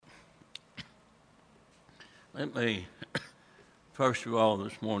Let me, first of all,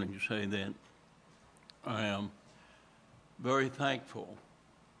 this morning say that I am very thankful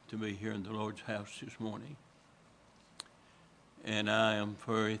to be here in the Lord's house this morning. And I am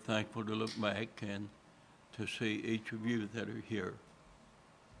very thankful to look back and to see each of you that are here.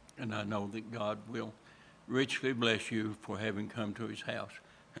 And I know that God will richly bless you for having come to his house.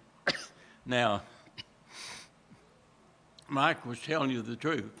 Now, Mike was telling you the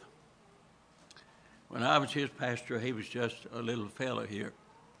truth. When I was his pastor, he was just a little fella here.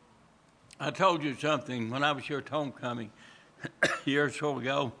 I told you something when I was here at homecoming a year or so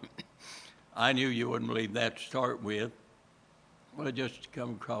ago. I knew you wouldn't believe that to start with, but just to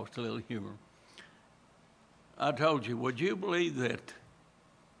come across a little humor. I told you, would you believe that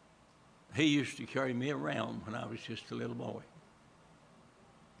he used to carry me around when I was just a little boy?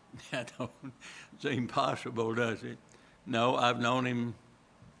 That don't seem possible, does it? No, I've known him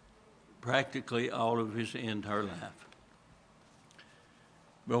practically all of his entire life.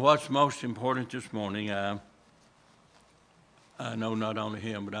 But what's most important this morning, I know not only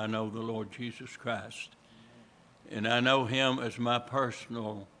him, but I know the Lord Jesus Christ. And I know him as my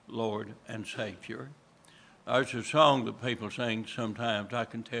personal Lord and Savior. There's a song that people sing sometimes, I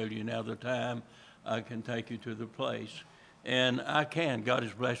can tell you now the time, I can take you to the place. And I can. God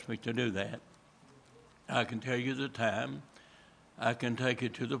has blessed me to do that. I can tell you the time. I can take you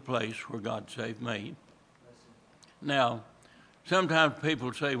to the place where God saved me. Now, sometimes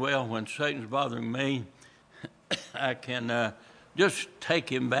people say, well, when Satan's bothering me, I can just take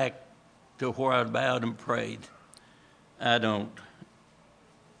him back to where I bowed and prayed. I don't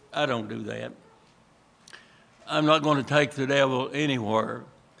do that. I'm not going to take the devil anywhere.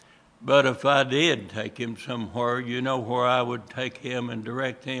 But if I did take him somewhere, you know where I would take him and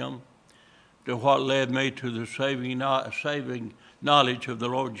direct him? To what led me to the saving knowledge of the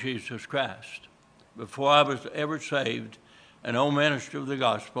Lord Jesus Christ. Before I was ever saved, an old minister of the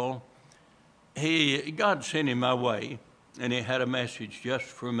gospel, God sent him my way, and he had a message just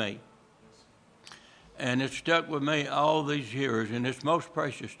for me. And it stuck with me all these years, and it's most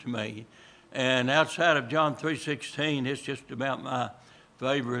precious to me. And outside of John 3:16, it's just about my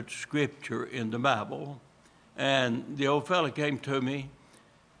favorite scripture in the Bible. And the old fella came to me,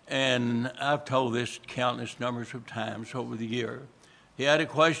 and I've told this countless numbers of times over the year. He had a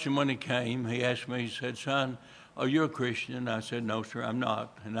question when he came. He asked me, he said, son, are you a Christian? I said, no, sir, I'm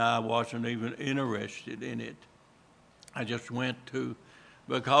not. And I wasn't even interested in it. I just went to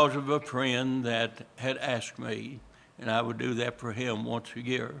because of a friend that had asked me, and I would do that for him once a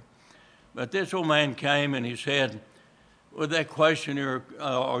year. But this old man came and he said, with that question,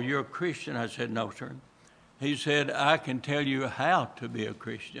 are you a Christian? I said, no, sir. He said, I can tell you how to be a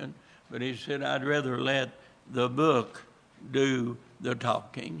Christian, but he said, I'd rather let the book do the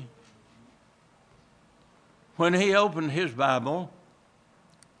talking. When he opened his Bible,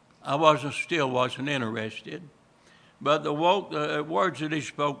 I still wasn't interested, but the words that he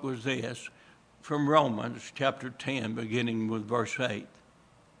spoke was this, from Romans chapter 10, beginning with verse 8.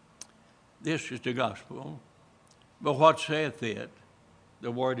 This is the gospel. But what saith it?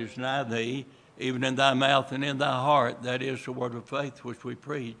 The word is nigh thee, even in thy mouth and in thy heart. That is the word of faith which we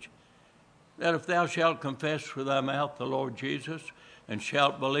preach. That if thou shalt confess with thy mouth the Lord Jesus, and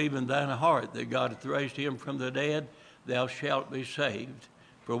shalt believe in thine heart that God hath raised him from the dead, thou shalt be saved.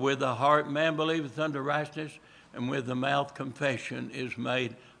 For with the heart man believeth unto righteousness, and with the mouth confession is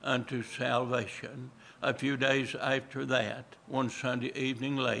made unto salvation. A few days after that, one Sunday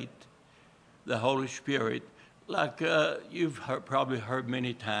evening late, the Holy Spirit, like you've probably heard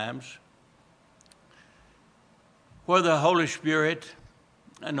many times, where the Holy Spirit,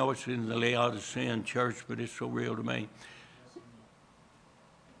 I know it's in the Laodicean church, but it's so real to me.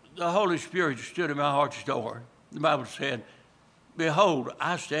 The Holy Spirit stood at my heart's door. The Bible said, behold,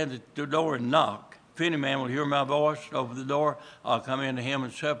 I stand at the door and knock. If any man will hear my voice over the door, I'll come into him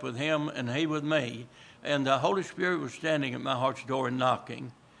and sup with him and he with me. And the Holy Spirit was standing at my heart's door and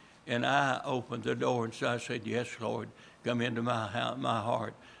knocking. And I opened the door and so I said, yes, Lord, come into my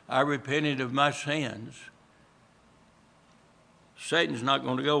heart. I repented of my sins. Satan's not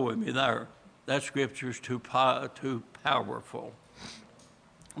going to go with me there. That scripture is too powerful.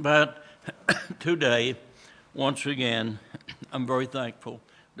 But today, once again, I'm very thankful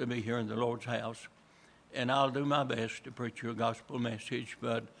to be here in the Lord's house. And I'll do my best to preach you a gospel message,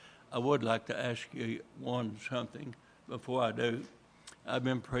 but I would like to ask you something before I do. I've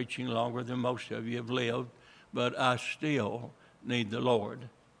been preaching longer than most of you have lived, but I still need the Lord.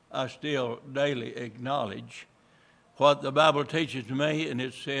 I still daily acknowledge what the Bible teaches me, and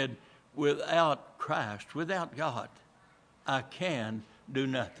it said, without Christ, without God, I can do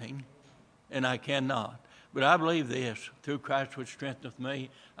nothing, and I cannot. But I believe this, through Christ which strengtheneth me,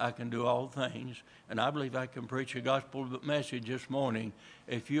 I can do all things. And I believe I can preach a gospel message this morning.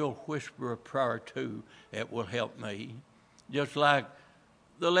 If you'll whisper a prayer too, it will help me. Just like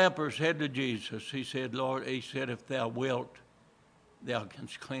the leper said to Jesus, he said, Lord, he said, if thou wilt, thou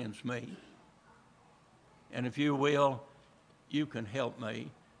canst cleanse me. And if you will, you can help me.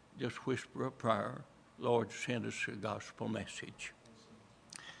 Just whisper a prayer. Lord, send us a gospel message.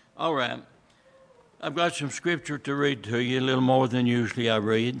 All right. I've got some scripture to read to you, a little more than usually I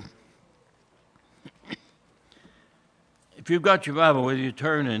read. If you've got your Bible with you,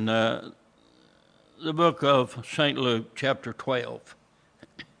 turn in the book of St. Luke, chapter 12.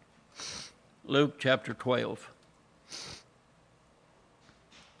 Luke, chapter 12.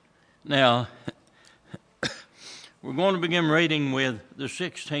 Now, we're going to begin reading with the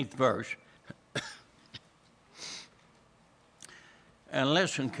 16th verse. And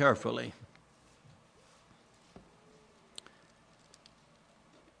listen carefully.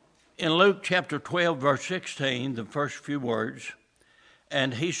 In Luke chapter 12, verse 16, the first few words,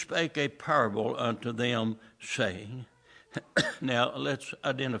 and he spake a parable unto them, saying, now let's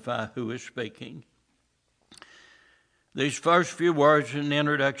identify who is speaking. These first few words in the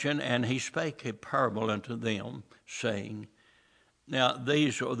introduction, and he spake a parable unto them, saying, now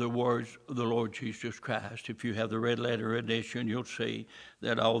these are the words of the Lord Jesus Christ. If you have the red letter edition, you'll see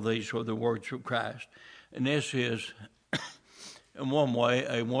that all these are the words of Christ. And this is, in one way,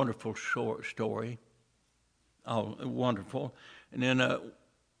 a wonderful short story. Oh, wonderful. And in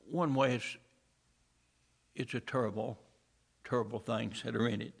one way, it's a terrible things that are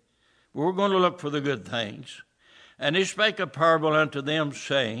in it. But we're going to look for the good things. And he spake a parable unto them,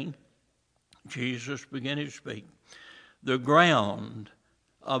 saying, Jesus began to speak, the ground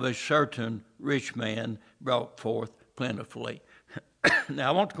of a certain rich man brought forth plentifully. Now,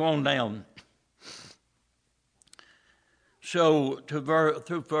 I want to go on down. So,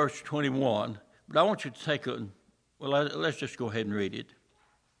 through verse 21, but I want you to take let's just go ahead and read it.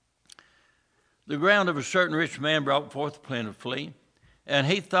 The ground of a certain rich man brought forth plentifully, and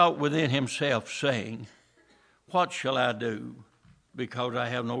he thought within himself, saying, what shall I do, because I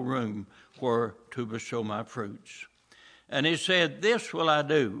have no room where to bestow my fruits? And he said, this will I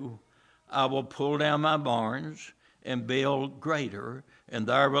do, I will pull down my barns and build greater, and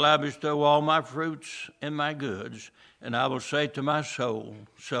there will I bestow all my fruits and my goods. And I will say to my soul,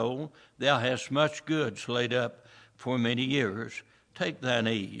 soul, thou hast much goods laid up for many years. Take thine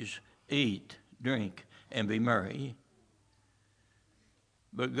ease, eat, drink, and be merry.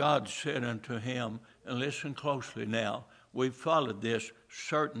 But God said unto him, and listen closely now, we've followed this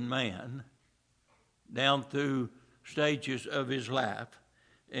certain man down through stages of his life,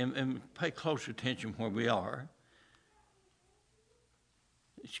 and pay close attention where we are.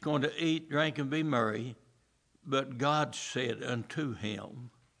 He's going to eat, drink, and be merry. But God said unto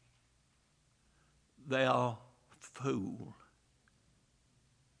him, thou fool.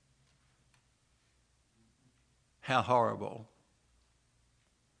 How horrible.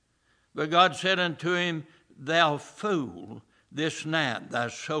 But God said unto him, thou fool, this night thy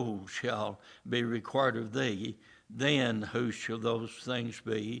soul shall be required of thee. Then whose shall those things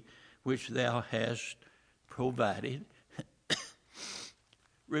be which thou hast provided?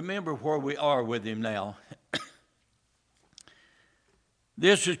 Remember where we are with him now.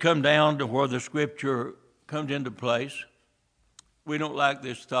 This has come down to where the scripture comes into place. We don't like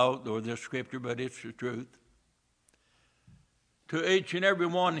this thought or this scripture, but it's the truth. To each and every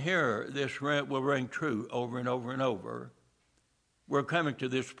one here, this will ring true over and over and over. We're coming to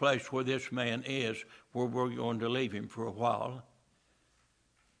this place where this man is, where we're going to leave him for a while.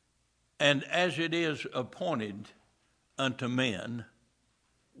 And as it is appointed unto men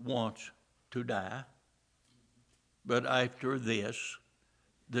once to die, but after this,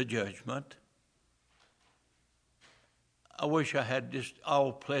 the judgment. I wish I had just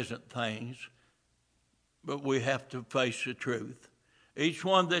all pleasant things, but we have to face the truth. Each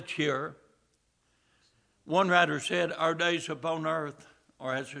one that's here, one writer said, our days upon earth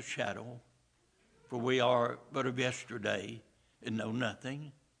are as a shadow, for we are but of yesterday and know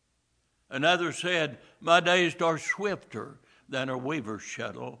nothing. Another said, my days are swifter than a weaver's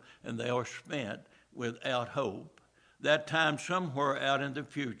shuttle, and they are spent without hope. That time somewhere out in the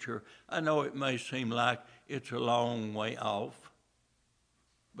future, I know it may seem like it's a long way off,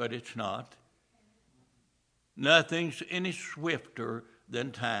 but it's not. Nothing's any swifter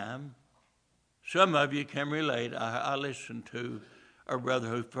than time. Some of you can relate. I listened to a brother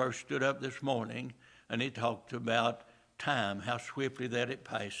who first stood up this morning, and he talked about time, how swiftly that it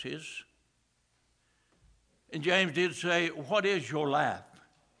passes. And James did say, what is your life?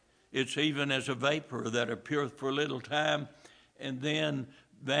 It's even as a vapor that appeareth for a little time and then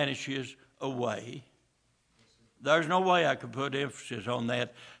vanishes away. There's no way I could put emphasis on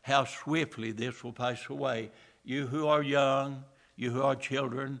that, how swiftly this will pass away. You who are young, you who are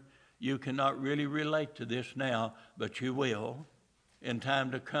children, you cannot really relate to this now, but you will. In time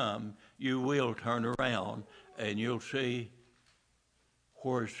to come, you will turn around and you'll see,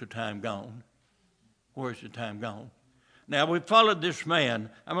 where's the time gone? Where's the time gone? Now, we followed this man.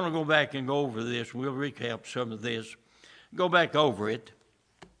 I'm going to go back and go over this. We'll recap some of this. Go back over it.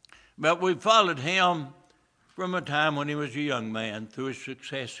 But we followed him from a time when he was a young man through his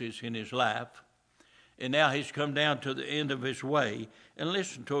successes in his life. And now he's come down to the end of his way. And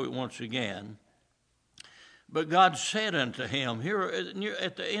listen to it once again. But God said unto him, here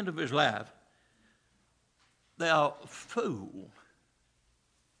at the end of his life, thou fool,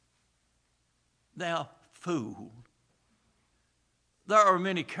 thou fool. There are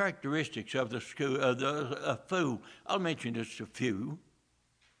many characteristics of a fool. I'll mention just a few.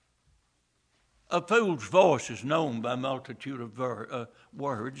 A fool's voice is known by a multitude of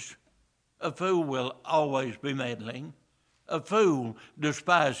words. A fool will always be meddling. A fool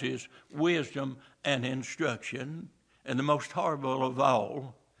despises wisdom and instruction. And the most horrible of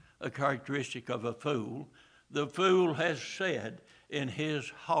all, a characteristic of a fool, the fool has said in his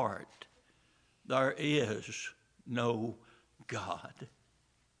heart, there is no God.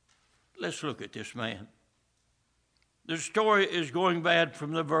 Let's look at this man. The story is going bad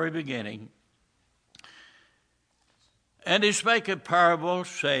from the very beginning. And he spake a parable,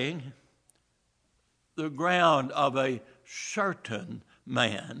 saying, the ground of a certain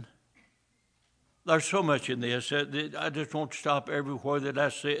man. There's so much in this. I just won't stop everywhere that I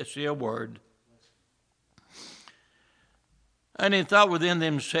see a word. And he thought within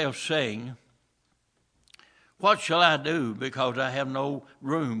himself, saying, what shall I do, because I have no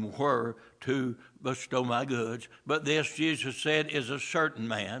room where to bestow my goods? But this, Jesus said, is a certain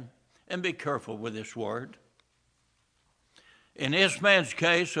man. And be careful with this word. In this man's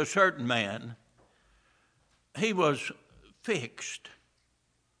case, a certain man, he was fixed.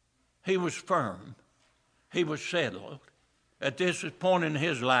 He was firm. He was settled. At this point in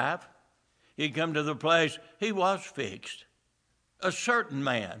his life, he'd come to the place, he was fixed. A certain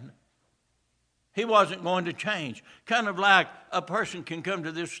man. He wasn't going to change. Kind of like a person can come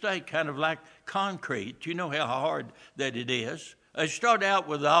to this state, kind of like concrete. You know how hard that it is. They start out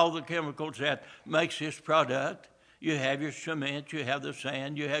with all the chemicals that makes this product. You have your cement, you have the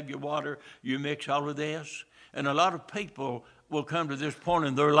sand, you have your water, you mix all of this. And a lot of people will come to this point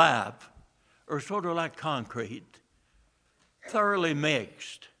in their life, or sort of like concrete, thoroughly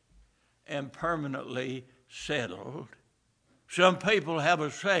mixed and permanently settled. Some people have a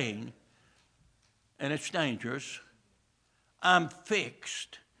saying, and it's dangerous, I'm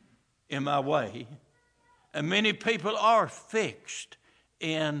fixed in my way. And many people are fixed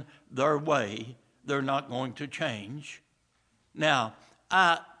in their way. They're not going to change. Now,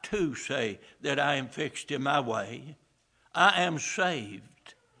 I too say that I am fixed in my way. I am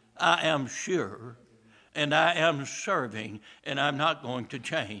saved. I am sure. And I am serving, and I'm not going to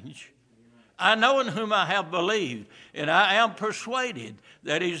change. I know in whom I have believed, and I am persuaded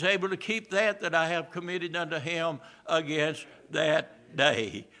that he's able to keep that I have committed unto him against that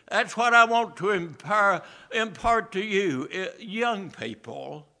day. That's what I want to impart to you, young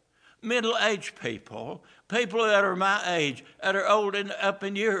people, middle-aged people, people that are my age, that are old and up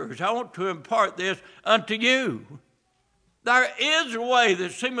in years. I want to impart this unto you. There is a way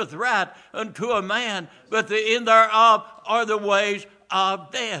that seemeth right unto a man, but the end thereof are the ways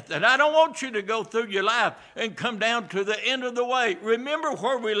of death. And I don't want you to go through your life and come down to the end of the way. Remember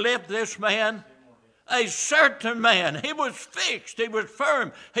where we left this man? A certain man. He was fixed. He was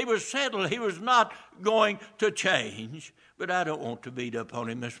firm. He was settled. He was not going to change. But I don't want to beat up on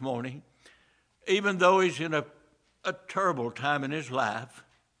him this morning. Even though he's in a terrible time in his life,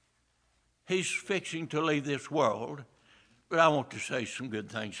 he's fixing to leave this world. But I want to say some good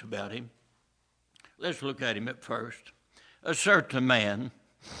things about him. Let's look at him at first. A certain man.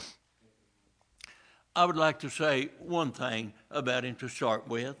 I would like to say one thing about him to start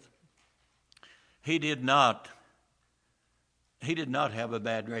with. He did not have a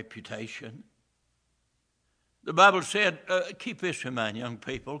bad reputation. The Bible said, keep this in mind, young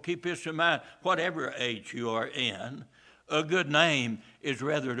people. Keep this in mind, whatever age you are in. A good name is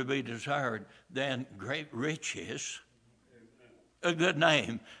rather to be desired than great riches. A good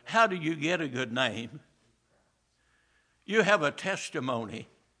name. How do you get a good name? You have a testimony.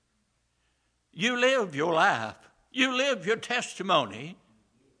 You live your life. You live your testimony.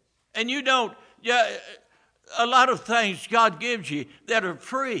 And you don't, a lot of things God gives you that are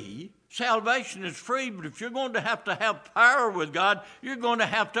free. Salvation is free, but if you're going to have power with God, you're going to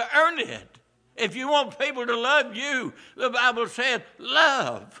have to earn it. If you want people to love you, the Bible said,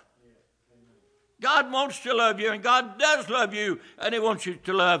 love. God wants to love you, and God does love you, and he wants you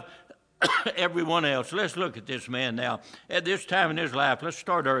to love everyone else. Let's look at this man now. At this time in his life, let's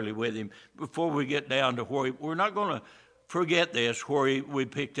start early with him before we get down to where we're not going to forget this, where we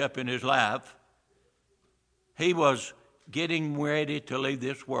picked up in his life. He was getting ready to leave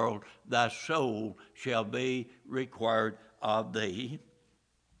this world. Thy soul shall be required of thee.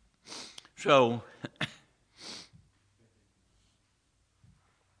 So,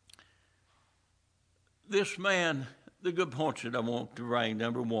 this man, the good points that I want to bring,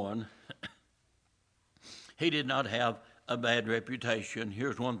 number one, he did not have a bad reputation.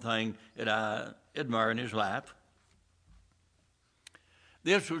 Here's one thing that I admire in his life.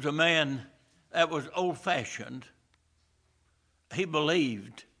 This was a man that was old-fashioned. He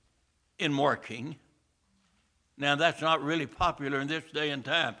believed in working. Now, that's not really popular in this day and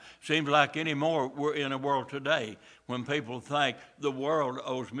time. Seems like anymore we're in a world today when people think the world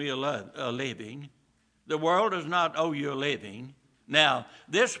owes me a living. The world does not owe you a living. Now,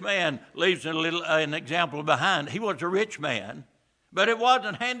 this man leaves an example behind. He was a rich man, but it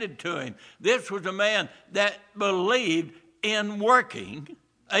wasn't handed to him. This was a man that believed in working,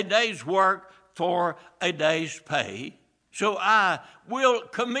 a day's work for a day's pay. So I will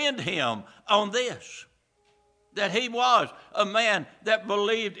commend him on this, that he was a man that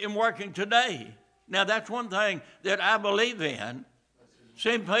believed in working today. Now, that's one thing that I believe in.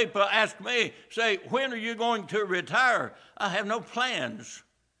 Some people ask me, say, when are you going to retire? I have no plans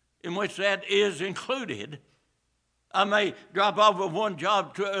in which that is included. I may drop off of one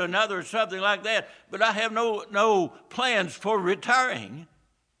job to another or something like that, but I have no plans for retiring.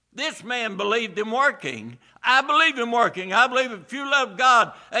 This man believed in working. I believe in working. I believe if you love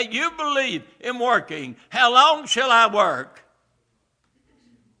God and you believe in working, how long shall I work?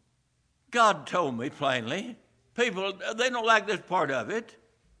 God told me plainly. People, they don't like this part of it.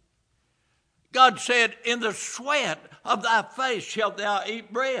 God said, in the sweat of thy face shalt thou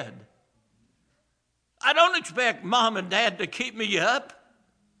eat bread. I don't expect mom and dad to keep me up.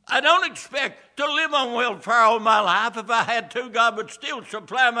 I don't expect to live on welfare all my life. If I had to, God would still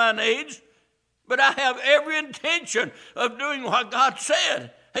supply my needs. But I have every intention of doing what God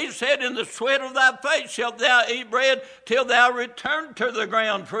said. He said, in the sweat of thy face shalt thou eat bread till thou return to the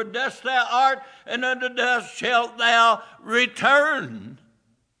ground. For dust thou art, and unto dust shalt thou return.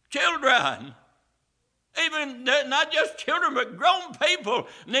 Children, even not just children, but grown people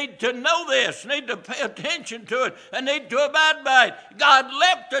need to know this, need to pay attention to it, and need to abide by it. God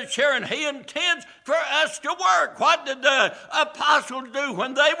left us here, and he intends for us to work. What did the apostles do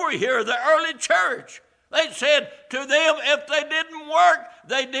when they were here, the early church? They said to them, if they didn't work,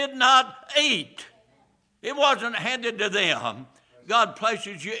 they did not eat. It wasn't handed to them. God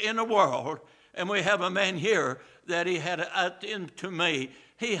places you in a world, and we have a man here that he had, to me,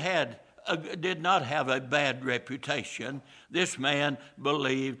 he did not have a bad reputation. This man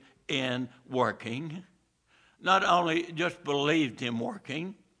believed in working. Not only just believed in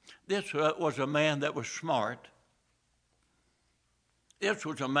working, this was a man that was smart. This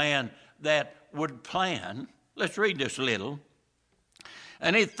was a man that would plan. Let's read this a little.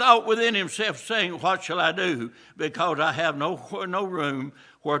 And he thought within himself, saying, what shall I do? Because I have no room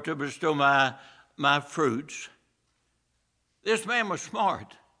where to bestow my fruits. This man was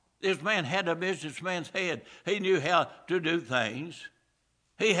smart. This man had a businessman's head. He knew how to do things.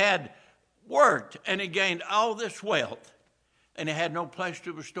 He had worked, and he gained all this wealth, and he had no place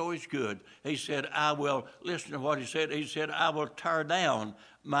to bestow his good. He said, listen to what he said. He said, I will tear down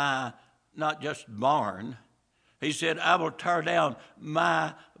my, not just barn. He said, I will tear down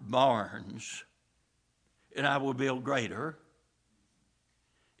my barns, and I will build greater.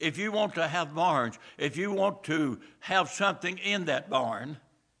 If you want to have barns, if you want to have something in that barn,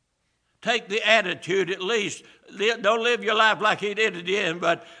 take the attitude at least. Don't live your life like he did at the end,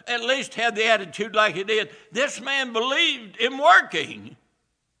 but at least have the attitude like he did. This man believed in working.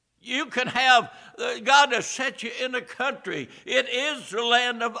 You can have, God has set you in a country. It is the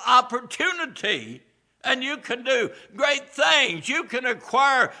land of opportunity. And you can do great things. You can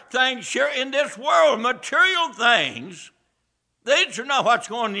acquire things here in this world, material things. These are not what's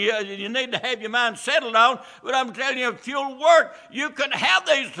going on. You need to have your mind settled on. But I'm telling you, if you'll work, you can have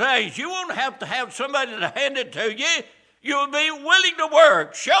these things. You won't have to have somebody to hand it to you. You'll be willing to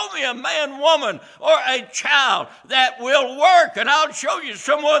work. Show me a man, woman, or a child that will work, and I'll show you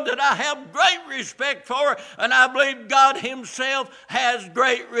someone that I have great respect for, and I believe God himself has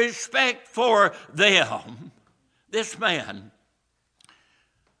great respect for them. This man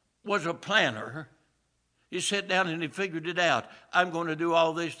was a planner. He sat down and he figured it out. I'm going to do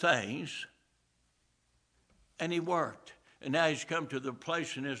all these things. And he worked. And now he's come to the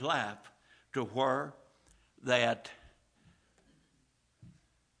place in his life to where that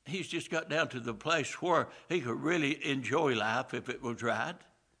he's just got down to the place where he could really enjoy life if it was right.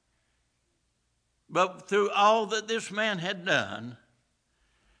 But through all that this man had done,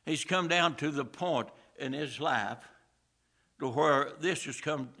 he's come down to the point in his life to where this has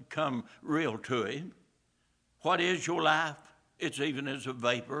come real to him. What is your life? It's even as a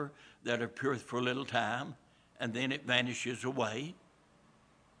vapor that appeareth for a little time, and then it vanishes away.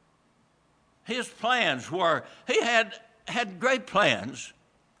 His plans were, he had great plans.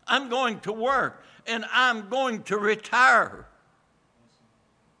 I'm going to work, and I'm going to retire.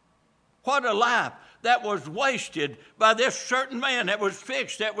 What a life that was wasted by this certain man that was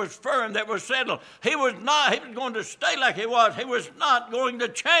fixed, that was firm, that was settled. He was going to stay like he was. He was not going to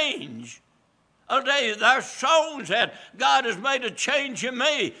change. I'll tell you, there's songs that God has made a change in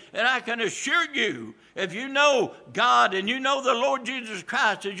me, and I can assure you, if you know God and you know the Lord Jesus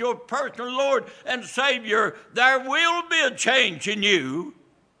Christ as your personal Lord and Savior, there will be a change in you.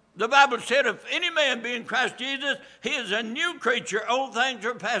 The Bible said, if any man be in Christ Jesus, he is a new creature. Old things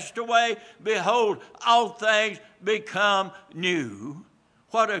are passed away. Behold, all things become new.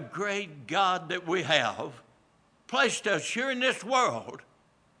 What a great God that we have. Placed us here in this world.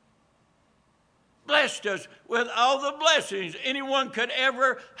 Blessed us with all the blessings anyone could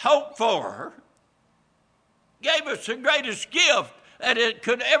ever hope for. Gave us the greatest gift that it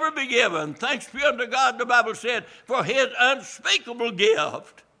could ever be given. Thanks be unto God, the Bible said, for his unspeakable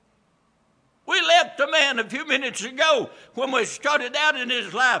gift. We left a man a few minutes ago when we started out in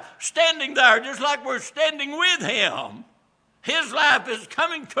his life, standing there just like we're standing with him. His life is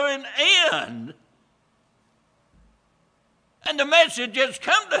coming to an end. And the message has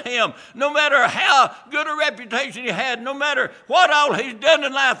come to him. No matter how good a reputation he had, no matter what all he's done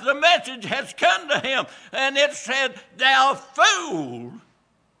in life, the message has come to him. And it said, thou fool.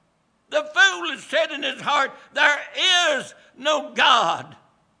 The fool has said in his heart, there is no God.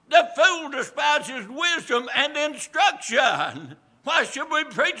 The fool despises wisdom and instruction. Why should we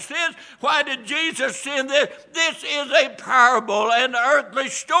preach this? Why did Jesus send this? This is a parable, an earthly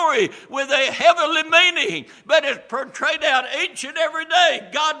story with a heavenly meaning, but it's portrayed out each and every day.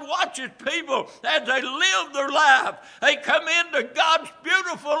 God watches people as they live their life. They come into God's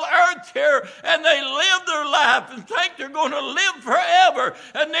beautiful earth here, and they live their life and think they're going to live forever,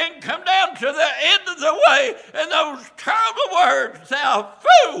 and then come down to the end of the way, and those terrible words, thou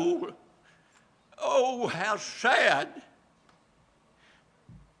fool. Oh, how sad.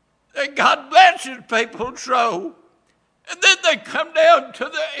 And God blesses people so. And then they come down to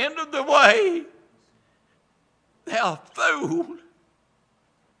the end of the way. Thou fool.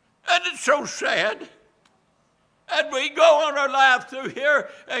 And it's so sad. And we go on our life through here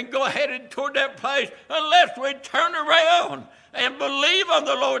and go headed toward that place unless we turn around and believe on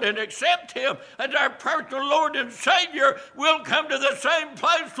the Lord and accept him as our personal Lord and Savior. We'll come to the same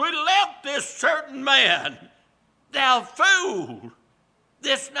place we left this certain man. Thou fool.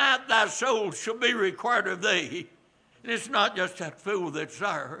 This night thy soul shall be required of thee. And it's not just that fool that's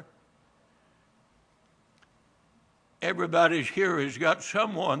there. Everybody's here has got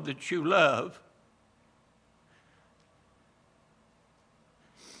someone that you love.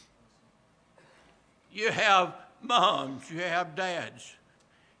 You have moms, you have dads,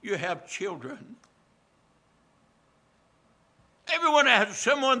 you have children. Everyone has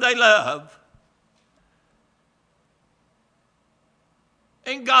someone they love.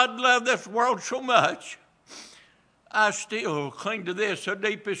 And God loved this world so much. I still cling to this, the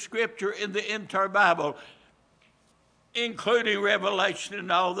deepest scripture in the entire Bible, including Revelation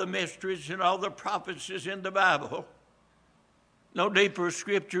and all the mysteries and all the prophecies in the Bible. No deeper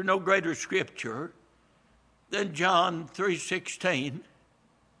scripture, no greater scripture than John 3:16.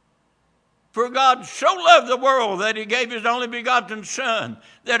 For God so loved the world that he gave his only begotten Son,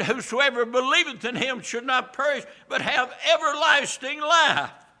 that whosoever believeth in him should not perish, but have everlasting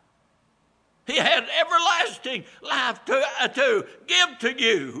life. He had everlasting life to give to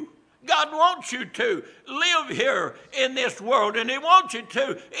you. God wants you to live here in this world, and he wants you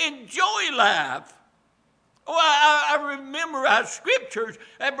to enjoy life. Oh, I memorize scriptures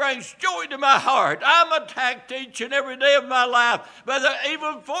that brings joy to my heart. I'm attacked each and every day of my life by the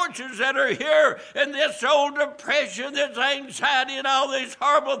evil forces that are here in this old depression, this anxiety, and all these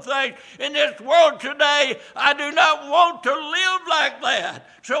horrible things in this world today. I do not want to live like that.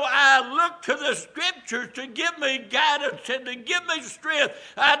 So I look to the scriptures to give me guidance and to give me strength.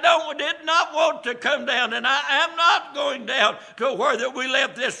 I did not want to come down, and I am not going down to where that we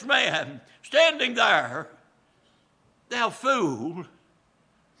left this man standing there. Thou fool,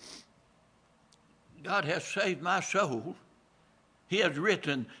 God has saved my soul. He has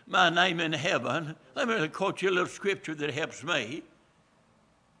written my name in heaven. Let me quote you a little scripture that helps me.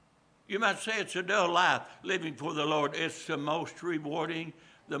 You might say it's a dull life living for the Lord. It's the most rewarding,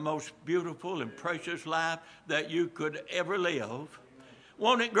 the most beautiful and precious life that you could ever live.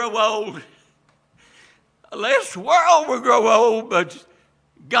 Won't it grow old? This world will grow old, but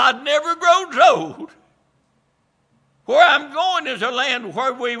God never grows old. Where I'm going is a land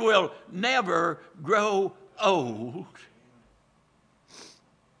where we will never grow old.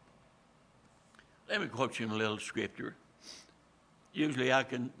 Let me quote you a little scripture. Usually I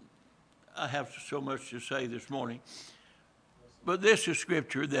have so much to say this morning, but this is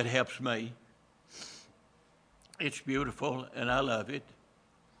scripture that helps me. It's beautiful and I love it.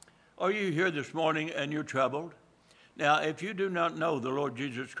 Are you here this morning and you're troubled? Now, if you do not know the Lord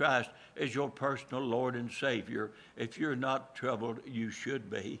Jesus Christ as your personal Lord and Savior, if you're not troubled, you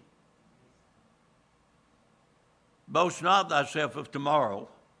should be. Boast not thyself of tomorrow,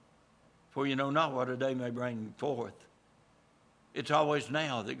 for you know not what a day may bring forth. It's always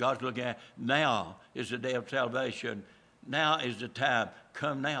now that God's looking at. Now is the day of salvation. Now is the time.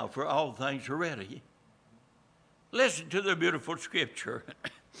 Come now, for all things are ready. Listen to the beautiful scripture.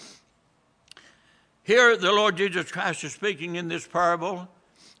 Here the Lord Jesus Christ is speaking in this parable,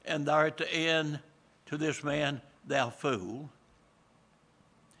 and there at the end to this man, thou fool.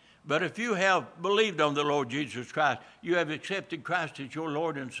 But if you have believed on the Lord Jesus Christ, you have accepted Christ as your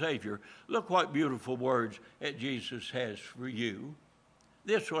Lord and Savior, look what beautiful words that Jesus has for you.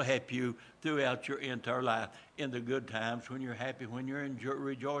 This will help you throughout your entire life, in the good times, when you're happy, when you're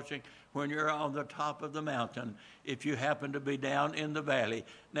rejoicing, when you're on the top of the mountain, if you happen to be down in the valley.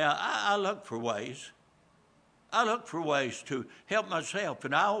 Now, I look for ways. I look for ways to help myself,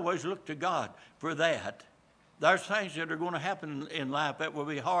 and I always look to God for that. There's things that are going to happen in life that will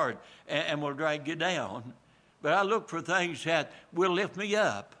be hard and will drag you down. But I look for things that will lift me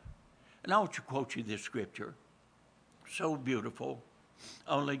up. And I want to quote you this scripture. So beautiful.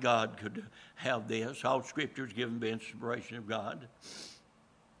 Only God could have this. All scripture is given by inspiration of God.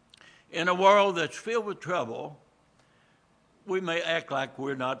 In a world that's filled with trouble, we may act like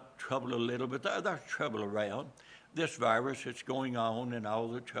we're not troubled a little, but there's trouble around. This virus that's going on and all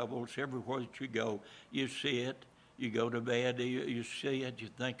the troubles, everywhere that you go, you see it. You go to bed, you see it, you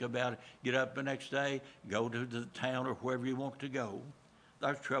think about it, get up the next day, go to the town or wherever you want to go.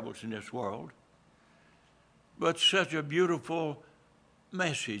 There's troubles in this world. But such a beautiful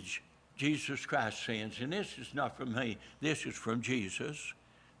message Jesus Christ sends, and this is not from me, this is from Jesus.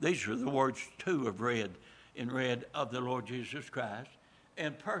 These are the words, too, of read of the Lord Jesus Christ.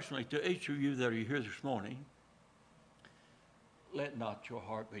 And personally, to each of you that are here this morning, let not your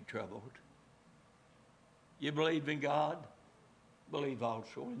heart be troubled. You believe in God, believe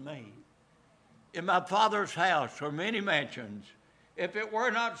also in me. In my Father's house are many mansions. If it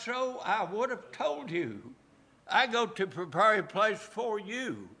were not so, I would have told you. I go to prepare a place for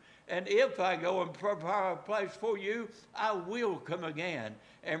you. And if I go and prepare a place for you, I will come again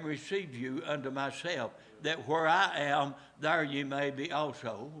and receive you unto myself, that where I am, there ye may be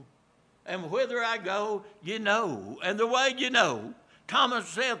also. And whither I go, ye know, and the way ye know. Thomas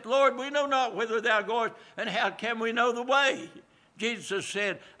saith, Lord, we know not whither thou goest, and how can we know the way? Jesus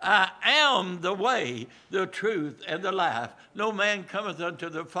said, I am the way, the truth, and the life. No man cometh unto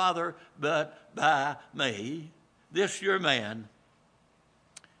the Father but by me. This your man.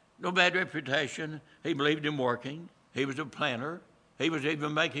 No bad reputation. He believed in working. He was a planner. He was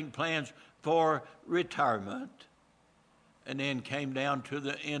even making plans for retirement. And then came down to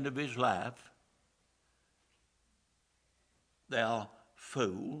the end of his life. Thou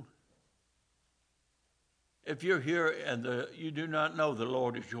fool. If you're here and you do not know the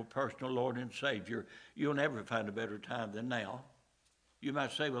Lord as your personal Lord and Savior, you'll never find a better time than now. You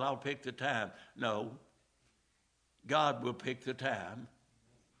might say, well, I'll pick the time. No. God will pick the time.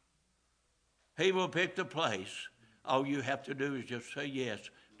 He will pick the place. All you have to do is just say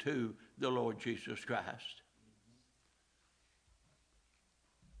yes to the Lord Jesus Christ.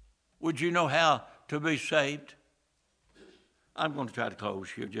 Would you know how to be saved? I'm going to try to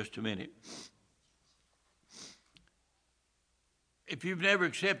close here just a minute. if you've never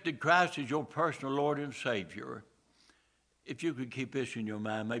accepted Christ as your personal Lord and Savior, if you could keep this in your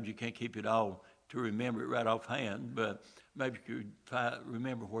mind, maybe you can't keep it all to remember it right offhand, but maybe you could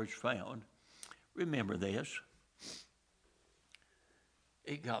remember where it's found. Remember this.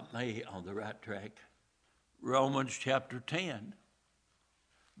 It got me on the right track. Romans chapter 10,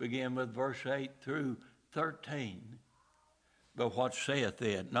 begin with verse 8 through 13. But what saith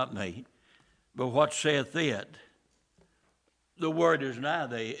it, not me, but what saith it? The word is nigh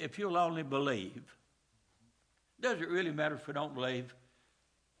thee, if you'll only believe. Does it really matter if we don't believe?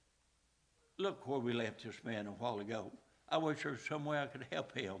 Look where we left this man a while ago. I wish there was some way I could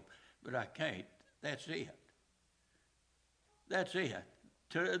help him, but I can't. That's it. That's it.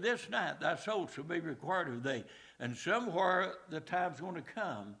 To this night thy soul shall be required of thee. And somewhere the time's going to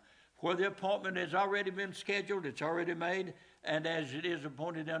come where the appointment has already been scheduled, it's already made, and as it is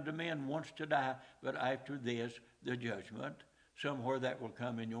appointed unto men once to die, but after this the judgment. Somewhere that will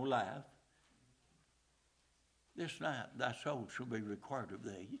come in your life. This night thy soul shall be required of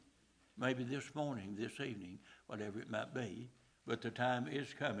thee. Maybe this morning, this evening, whatever it might be. But the time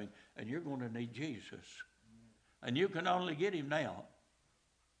is coming, and you're going to need Jesus. And you can only get him now.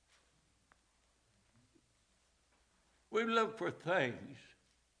 We look for things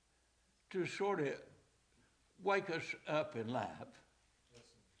to sort of wake us up in life.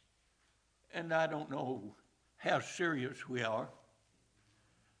 And I don't know how serious we are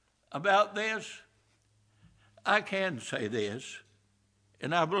about this. I can say this,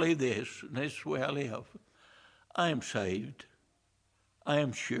 and I believe this, and this is the way I live. I am saved. I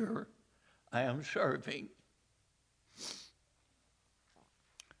am sure. I am serving.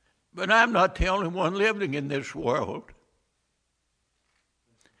 But I'm not the only one living in this world.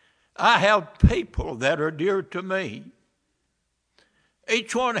 I have people that are dear to me.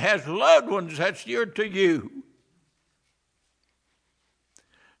 Each one has loved ones that's dear to you.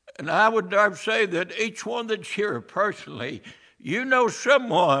 And I would dare say that each one that's here personally, you know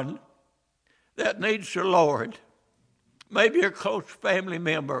someone that needs the Lord, maybe a close family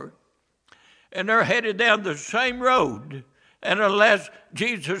member, and they're headed down the same road. And unless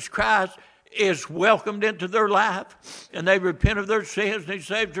Jesus Christ is welcomed into their life and they repent of their sins and he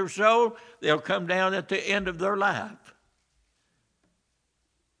saves their soul, they'll come down at the end of their life.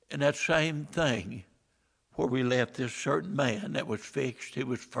 And that same thing where we left this certain man that was fixed, he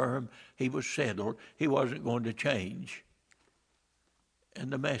was firm, he was settled, he wasn't going to change.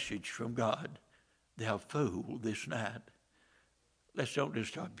 And the message from God, thou fool, this night. Let's don't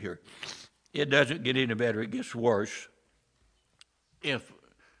just stop here. It doesn't get any better, it gets worse. If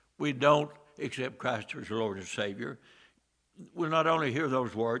we don't accept Christ as Lord and Savior, we'll not only hear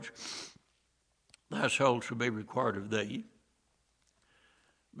those words, thy soul shall be required of thee,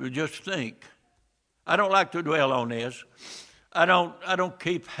 but just think. I don't like to dwell on this. I don't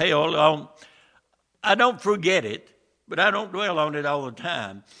keep hell on. I don't forget it, but I don't dwell on it all the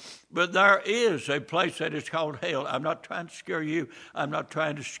time. But there is a place that is called hell. I'm not trying to scare you. I'm not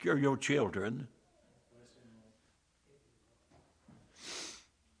trying to scare your children.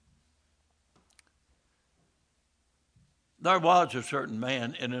 There was a certain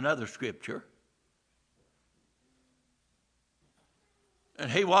man in another scripture,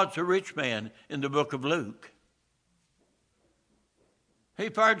 and he was a rich man in the book of Luke. He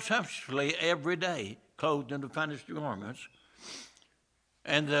fared sumptuously every day, clothed in the finest garments,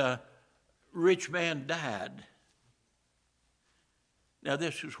 and the rich man died. Now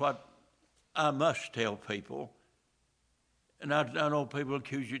this is what I must tell people, and I know people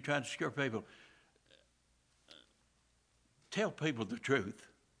accuse you of trying to scare people. Tell people the truth.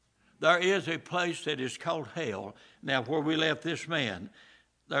 There is a place that is called hell. Now, where we left this man,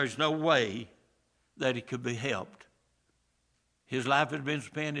 there's no way that he could be helped. His life has been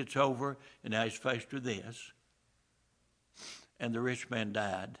spent, it's over, and now he's faced with this. And the rich man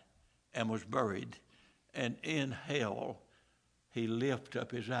died and was buried. And in hell, he lifted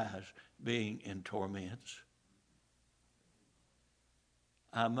up his eyes, being in torments.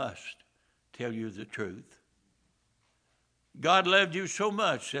 I must tell you the truth. God loved you so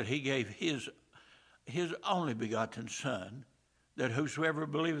much that he gave his only begotten Son, that whosoever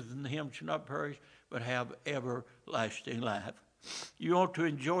believeth in him shall not perish, but have everlasting life. You want to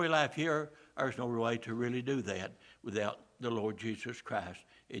enjoy life here? There's no way to really do that without the Lord Jesus Christ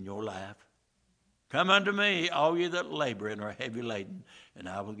in your life. Come unto me, all ye that labor and are heavy laden, and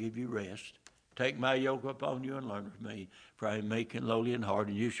I will give you rest. Take my yoke upon you and learn of me, for I am meek and lowly in heart,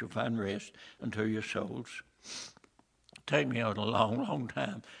 and you shall find rest unto your souls. Take me out a long, long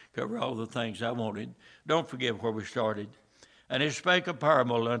time, cover all the things I wanted. Don't forget where we started. And he spake a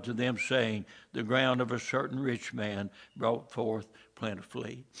parable unto them, saying, the ground of a certain rich man brought forth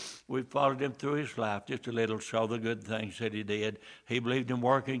plentifully. We followed him through his life just a little, saw the good things that he did. He believed in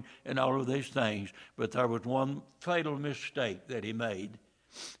working and all of these things, but there was one fatal mistake that he made.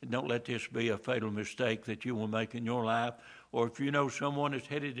 And don't let this be a fatal mistake that you will make in your life, or if you know someone is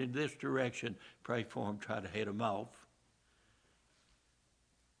headed in this direction, pray for them, try to head them off.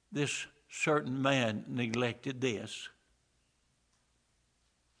 This certain man neglected this.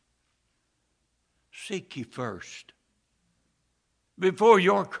 Seek ye first. Before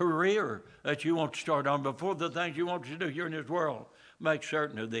your career that you want to start on, before the things you want to do here in this world, make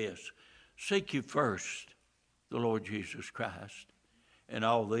certain of this. Seek ye first the Lord Jesus Christ, and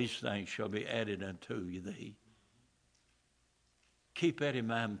all these things shall be added unto thee. Keep that in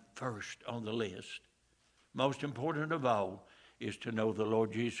mind first on the list. Most important of all is to know the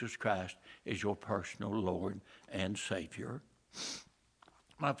Lord Jesus Christ is your personal Lord and Savior.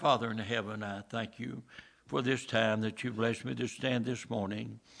 My Father in heaven, I thank you for this time that you blessed me to stand this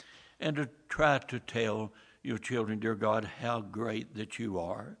morning and to try to tell your children, dear God, how great that you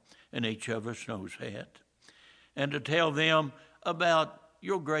are, and each of us knows that, and to tell them about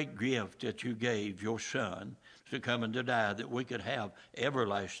your great gift that you gave your Son to come and to die that we could have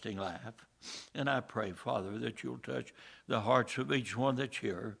everlasting life. And I pray, Father, that you'll touch the hearts of each one that's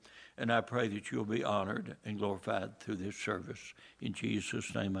here. And I pray that you'll be honored and glorified through this service. In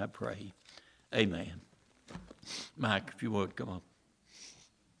Jesus' name I pray. Amen. Mike, if you would, come on.